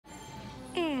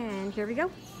And here we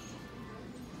go.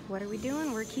 What are we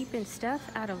doing? We're keeping stuff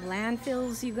out of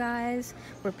landfills, you guys.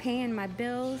 We're paying my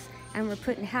bills and we're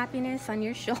putting happiness on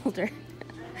your shoulder.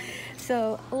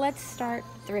 So let's start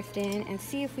thrifting and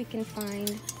see if we can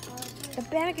find the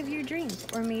bag of your dreams,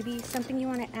 or maybe something you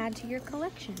want to add to your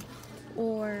collection,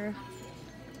 or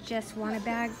just want a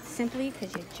bag simply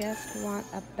because you just want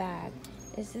a bag.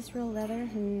 Is this real leather?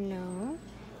 No,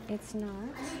 it's not.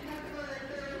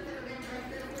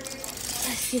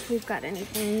 Let's see if we've got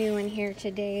anything new in here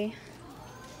today.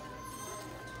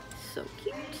 So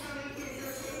cute.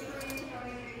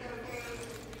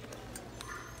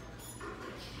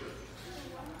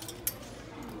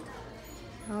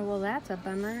 Oh, well, that's a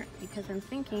bummer because I'm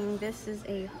thinking this is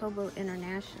a HOBO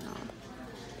International.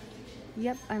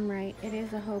 Yep, I'm right. It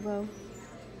is a HOBO.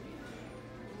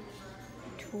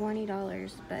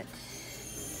 $20, but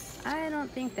I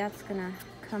don't think that's gonna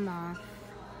come off.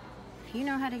 If you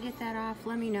know how to get that off,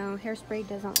 let me know. Hairspray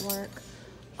doesn't work.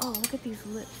 Oh, look at these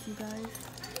lips, you guys.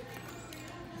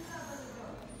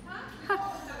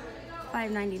 Ha!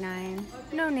 $5.99.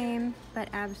 No name, but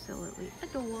absolutely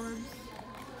adorbs.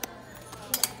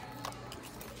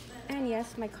 And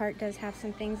yes, my cart does have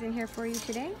some things in here for you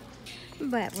today,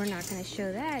 but we're not going to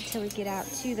show that till we get out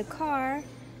to the car.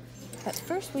 But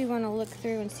first we want to look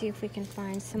through and see if we can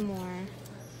find some more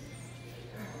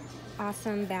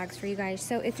awesome bags for you guys.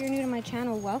 So if you're new to my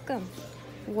channel, welcome.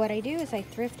 What I do is I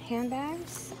thrift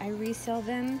handbags. I resell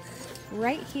them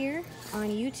right here on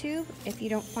YouTube. If you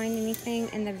don't find anything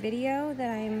in the video that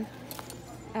I'm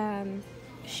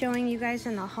showing you guys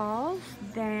in the haul,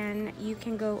 then you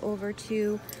can go over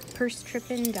to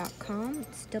pursetrippin.com.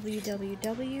 It's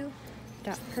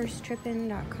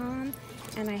www.pursetrippin.com,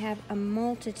 and I have a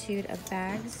multitude of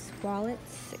bags,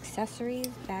 wallets, accessories,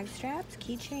 bag straps,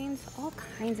 keychains, all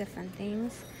kinds of fun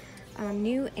things,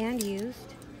 new and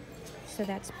used. So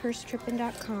that's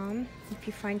pursetrippin.com. If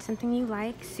you find something you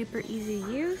like, super easy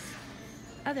to use.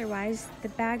 Otherwise, the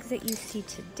bags that you see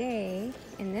today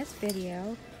in this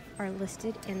video are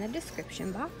listed in the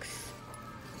description box,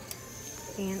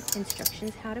 and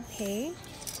instructions how to pay.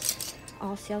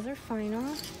 All sales are final,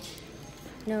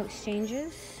 no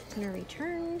exchanges, no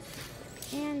returns,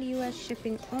 and US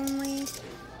shipping only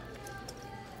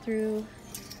through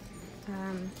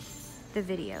the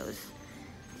videos.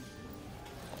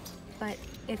 But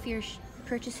if you're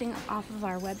purchasing off of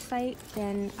our website,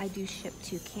 then I do ship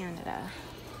to Canada.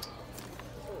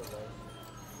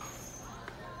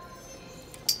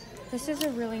 This is a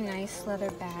really nice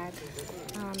leather bag.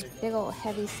 Big old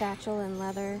heavy satchel in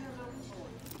leather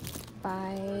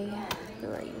by, who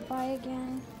are you by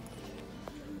again?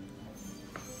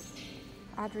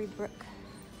 Audrey Brooke,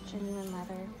 genuine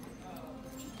leather.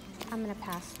 I'm gonna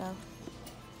pass though.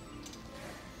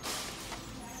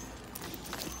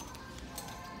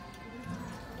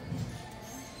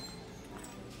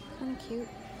 Kinda cute.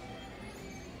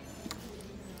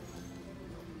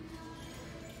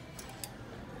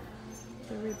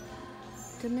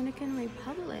 Dominican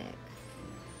Republic.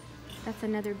 That's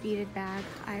another beaded bag.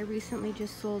 I recently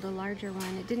just sold a larger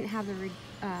one. It didn't have the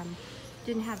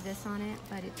didn't have this on it,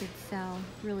 but it did sell.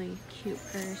 Really cute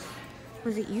purse.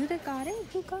 Was it you that got it?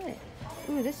 Who got it?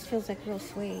 Ooh, this feels like real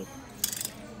suede.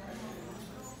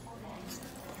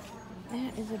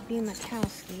 That is a B.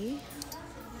 Makowski.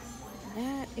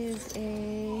 That is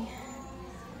a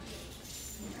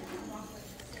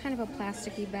kind of a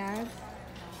plasticky bag.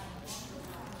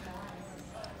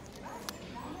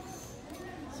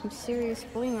 Some serious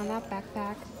bling on that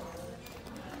backpack.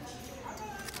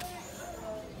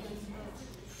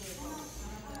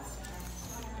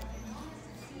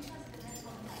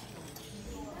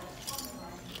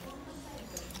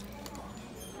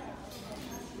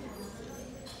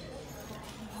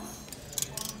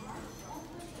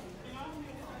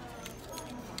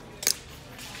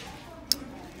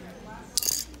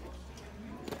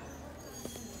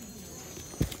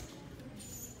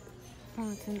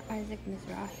 Oh, it's an Isaac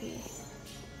Mizrahi.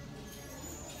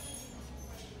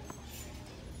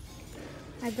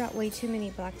 I've got way too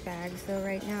many black bags though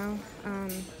right now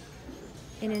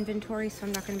in inventory, so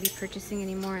I'm not going to be purchasing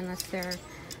anymore unless they're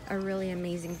a really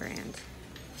amazing brand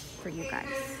for you guys.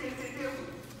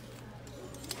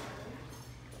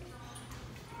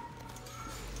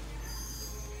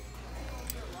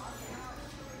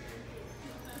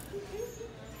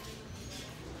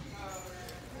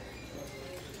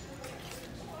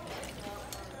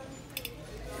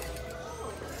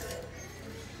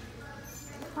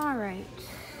 All right,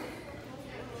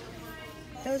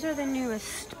 those are the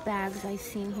newest bags I've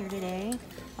seen here today,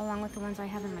 along with the ones I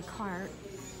have in my cart.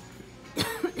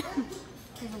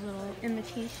 There's a little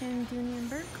imitation DOONEY and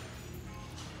BOURKE.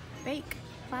 Fake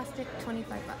plastic,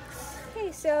 25 bucks.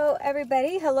 Hey, so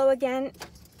everybody, hello again.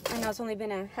 I know it's only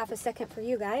been a half a second for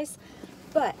you guys,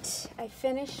 but I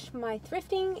finished my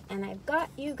thrifting and I've got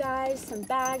you guys some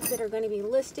bags that are going to be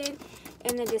listed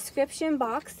in the description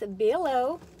box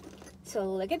below.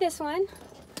 So look at this one.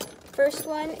 First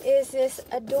one is this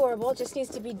adorable, just needs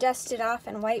to be dusted off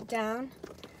and wiped down,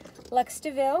 Luxe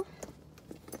de Ville.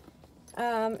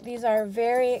 These are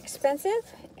very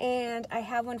expensive, and I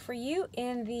have one for you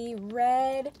in the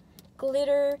red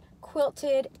glitter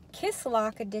quilted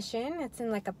KISSLOCK edition. It's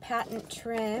in like a patent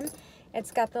trim.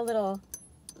 It's got the little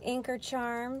anchor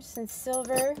charms in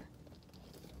silver.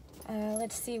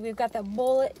 Let's see, we've got the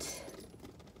bullet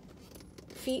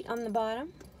feet on the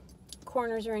bottom.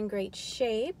 Corners are in great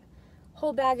shape.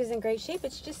 Whole bag is in great shape,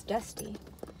 it's just dusty.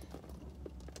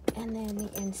 And then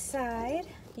the inside,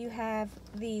 you have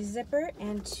the zipper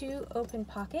and 2 open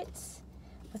pockets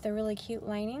with a really cute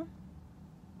lining.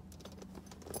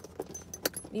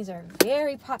 These are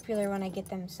very popular when I get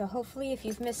them, so hopefully if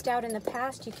you've missed out in the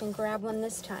past, you can grab one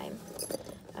this time.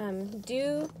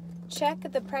 Do check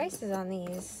the prices on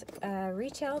these.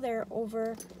 Retail, they're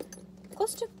over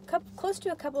close to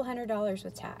a couple $100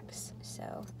 with tax.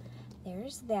 So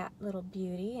there's that little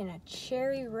beauty in a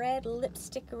cherry red,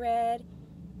 lipstick red,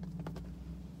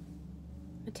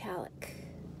 metallic,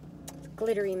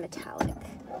 glittery metallic.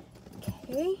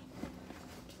 Okay.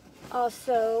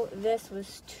 Also, this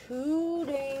was too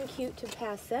dang cute to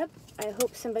pass up. I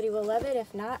hope somebody will love it.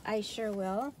 If not, I sure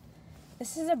will.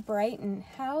 This is a BRIGHTON.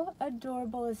 How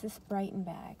adorable is this BRIGHTON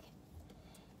bag?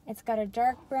 It's got a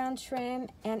dark brown trim,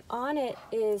 and on it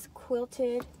is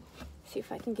quilted. See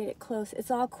if I can get it close. It's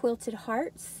all quilted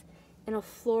hearts and a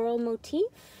floral motif.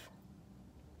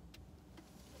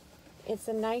 It's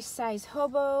a nice size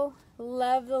hobo.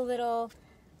 Love the little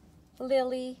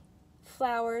lily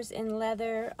flowers in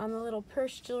leather on the little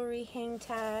purse jewelry hang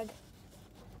tag.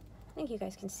 I think you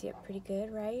guys can see it pretty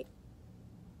good, right?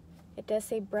 It does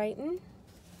say BRIGHTON.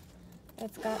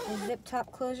 It's got a zip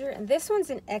top closure, and this one's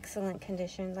in excellent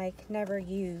condition, like never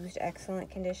used,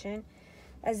 excellent condition.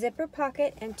 A zipper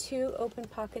pocket and 2 open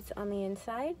pockets on the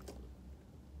inside.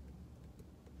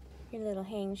 Your little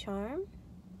hang charm.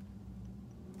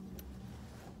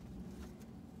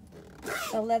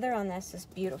 The leather on this is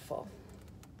beautiful.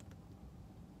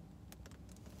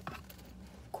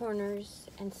 Corners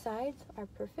and sides are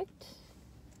perfect.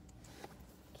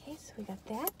 Okay, so we got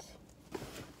that.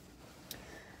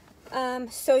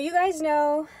 So you guys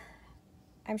know,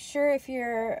 I'm sure if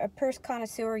you're a purse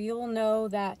connoisseur, you'll know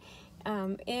that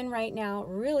in right now,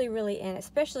 really in,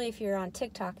 especially if you're on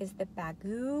TikTok, is the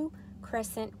Bagoo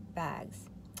crescent bags.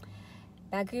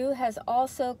 Bagoo has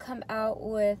also come out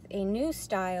with a new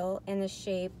style in the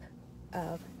shape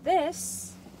of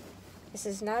this. This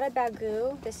is not a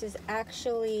Bagoo, this is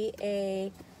actually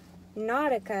a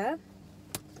Nautica,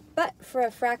 but for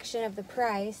a fraction of the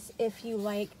price if you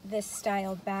like this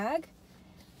style bag.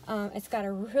 It's got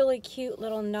a really cute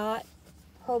little knot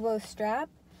hobo strap,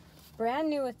 brand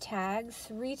new with tags.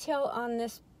 Retail on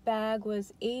this bag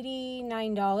was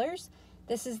 $89.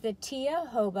 This is the Tia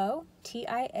Hobo,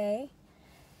 T-I-A,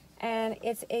 and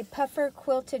it's a puffer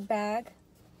quilted bag,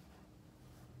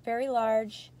 very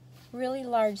large, really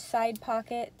large side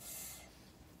pockets,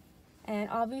 and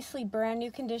obviously brand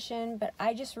new condition, but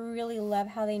I just really love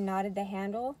how they knotted the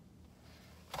handle.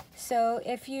 So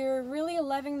if you're really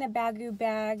loving the Bagoo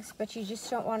bags, but you just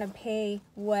don't want to pay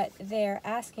what they're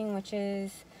asking, which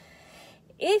is,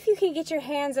 if you can get your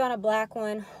hands on a black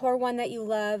one or one that you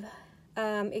love,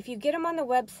 if you get them on the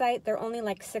website, they're only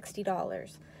like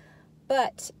 $60.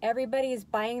 But everybody is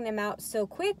buying them out so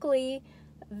quickly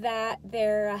that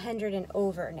they're 100 and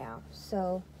over now.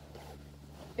 So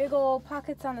big old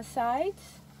pockets on the sides,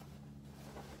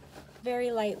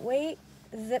 very lightweight,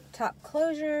 zip top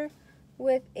closure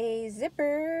with a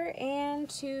zipper and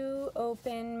 2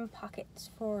 open pockets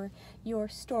for your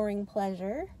storing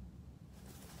pleasure.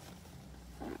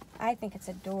 I think it's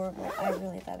adorable. I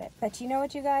really love it. But you know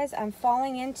what, you guys? I'm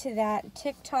falling into that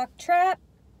TikTok trap,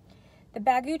 the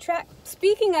Bagoo trap.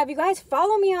 Speaking of, you guys,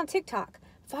 follow me on TikTok.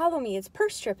 Follow me. It's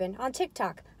Purse Trippin' on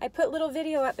TikTok. I put little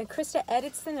video up and Krista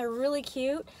edits them. They're really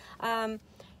cute.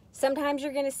 Sometimes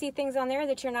you're going to see things on there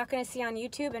that you're not going to see on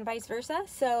YouTube and vice versa.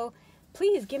 So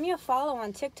please give me a follow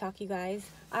on TikTok, you guys.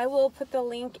 I will put the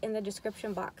link in the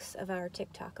description box of our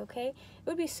TikTok, okay? It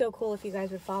would be so cool if you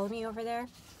guys would follow me over there.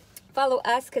 Follow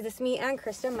us, because it's me and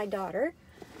Krista, my daughter.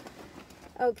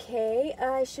 Okay,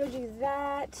 I showed you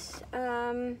that.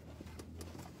 Well,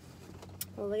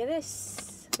 look at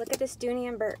this. Look at this DOONEY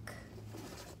and BOURKE.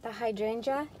 The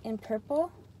hydrangea in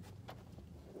purple.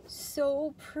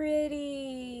 So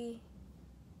pretty.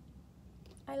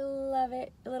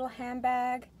 it, a little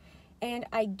handbag. And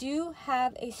I do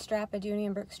have a strap, a DOONEY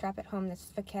and BOURKE strap at home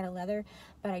that's Vacetta leather,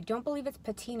 but I don't believe it's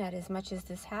patinaed as much as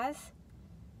this has.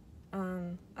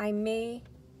 I may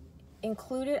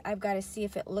include it. I've got to see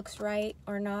if it looks right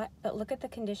or not, but look at the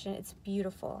condition. It's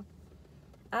beautiful.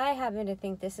 I happen to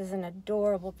think this is an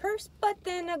adorable purse, but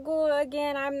then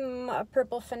again, I'm a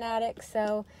purple fanatic,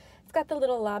 so it's got the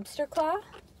little lobster claw,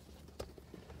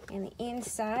 and the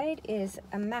inside is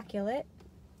immaculate.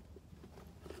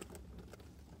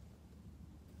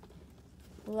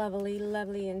 Lovely,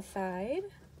 lovely inside.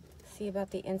 See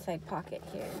about the inside pocket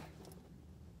here.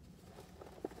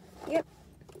 Yep,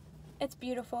 it's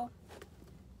beautiful.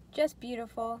 Just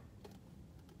beautiful.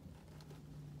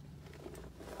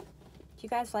 Do you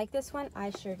guys like this one? I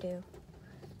sure do.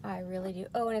 I really do.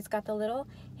 Oh, and it's got the little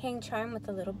hang charm with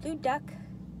the little blue duck.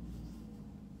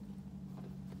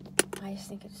 I just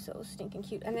think it's so stinking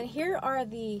cute. And then here are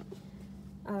the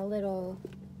little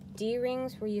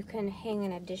D-rings where you can hang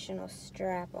an additional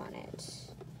strap on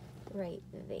it. Right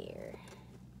there.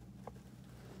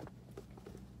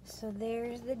 So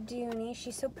there's the DOONEY.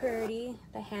 She's so pretty.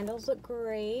 The handles look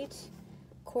great.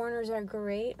 Corners are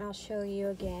great. I'll show you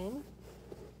again.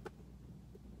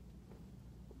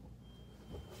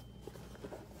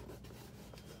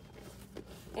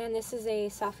 And this is a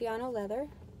Saffiano leather.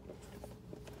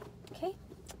 Okay,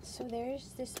 so there's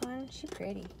this one. She's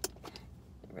pretty.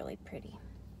 Really pretty.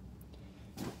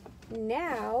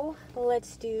 Now,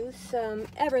 let's do some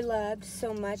ever loved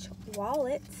so much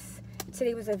wallets.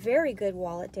 Today was a very good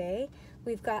wallet day.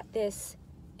 We've got this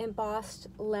embossed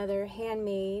leather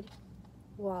handmade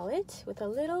wallet with a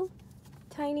little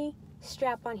tiny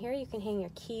strap on here. You can hang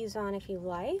your keys on if you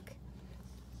like.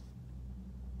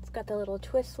 It's got the little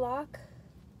twist lock.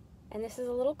 And this is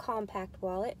a little compact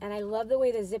wallet, and I love the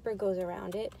way the zipper goes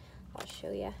around it. I'll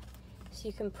show you. So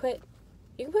you can put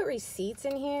receipts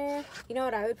in here. You know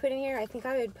what I would put in here? I think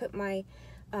I would put my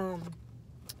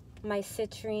my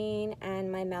citrine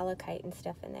and my malachite and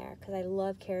stuff in there because I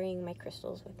love carrying my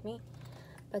crystals with me.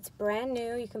 But it's brand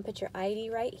new. You can put your ID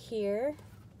right here.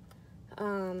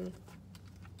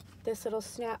 This little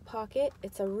snap pocket.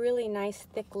 It's a really nice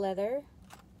thick leather.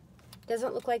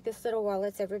 Doesn't look like this little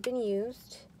wallet's ever been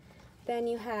used. Then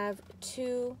you have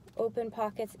two open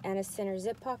pockets and a center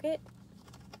zip pocket.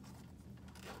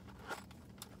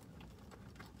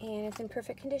 And it's in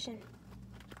perfect condition.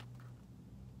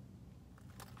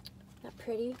 Not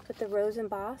pretty? Put the rose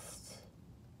embossed.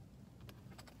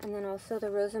 And then also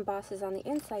the rose emboss is on the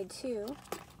inside too.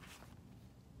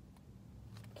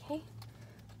 Okay.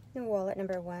 And wallet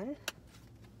number 1.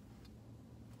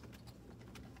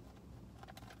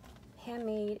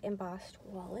 Handmade embossed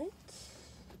wallet.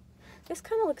 This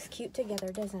kind of looks cute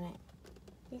together, doesn't it?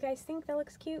 You guys think that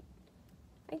looks cute?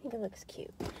 I think it looks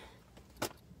cute.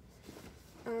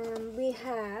 We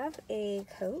have a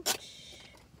Coach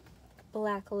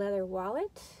black leather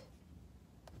wallet.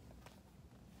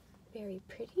 Very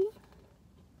pretty.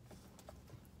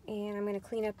 And I'm going to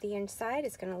clean up the inside.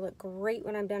 It's going to look great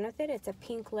when I'm done with it. It's a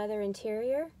pink leather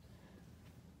interior.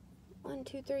 1,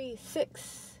 2, 3,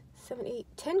 6, 7, 8,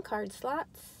 10 card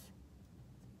slots.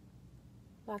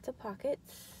 Lots of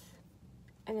pockets.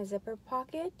 And a zipper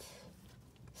pocket.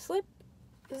 Slip,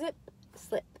 zip,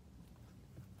 slip.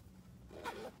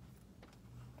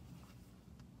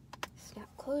 Snap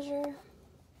closure.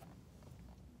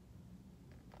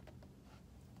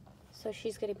 So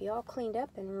she's going to be all cleaned up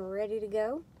and ready to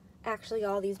go. Actually,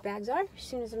 all these bags are, as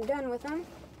soon as I'm done with them.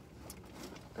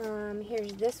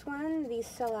 Here's this one. These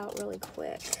sell out really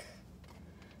quick.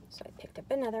 So I picked up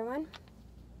another one.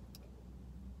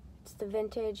 It's the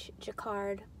vintage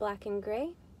jacquard black and gray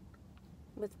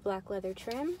with black leather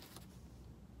trim.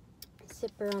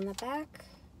 Zipper on the back.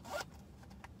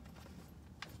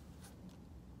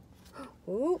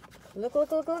 Ooh, look,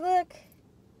 look, look, look, look.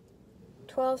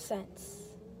 12 cents.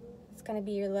 It's gonna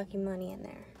be your lucky money in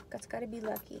there. That's gotta be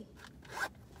lucky.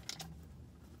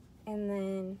 And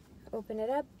then open it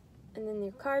up, and then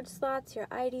your card slots, your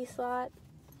ID slot,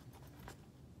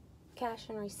 cash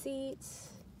and receipts,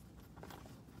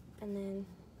 and then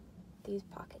these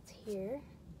pockets here.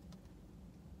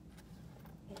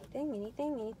 Anything,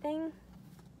 anything, anything?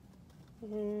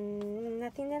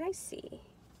 Nothing that I see.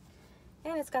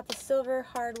 And it's got the silver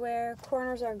hardware.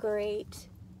 Corners are great.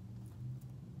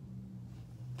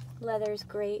 Leather's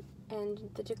great, and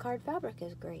the jacquard fabric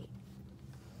is great.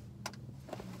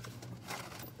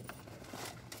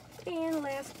 And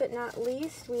last but not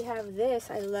least, we have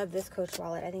this. I love this Coach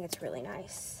wallet. I think it's really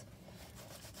nice.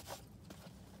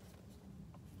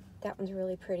 That one's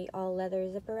really pretty. All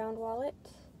leather zip around wallet.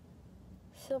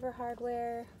 Silver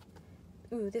hardware.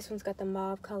 Ooh, this one's got the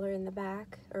mauve color in the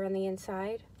back, or on the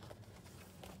inside.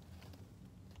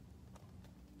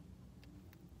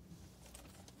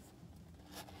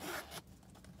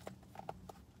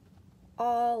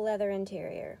 All leather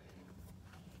interior.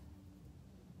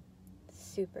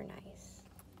 Super nice.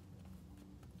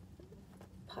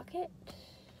 Pocket.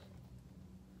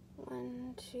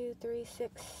 1, 2, 3,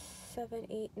 6, 7,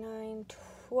 8, 9,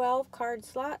 12 card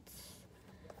slots.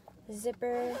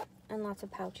 Zipper and lots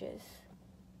of pouches.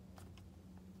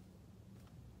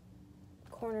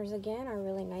 Corners again are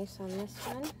really nice on this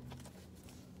one.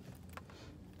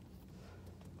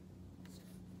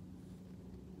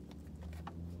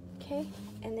 Okay,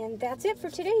 and then that's it for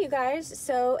today, you guys.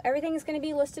 So everything is going to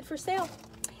be listed for sale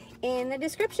in the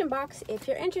description box if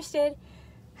you're interested.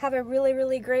 Have a really,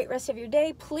 really great rest of your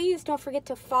day. Please don't forget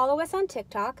to follow us on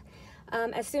TikTok.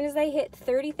 As soon as I hit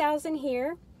 30,000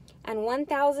 here and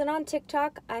 1,000 on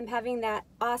TikTok, I'm having that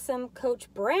awesome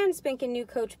Coach brand spanking new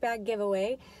Coach bag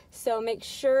giveaway. So make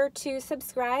sure to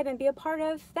subscribe and be a part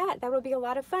of that. That will be a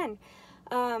lot of fun.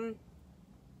 I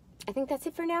think that's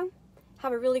it for now.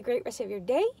 Have a really great rest of your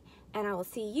day, and I will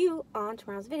see you on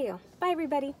tomorrow's video. Bye,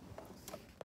 everybody.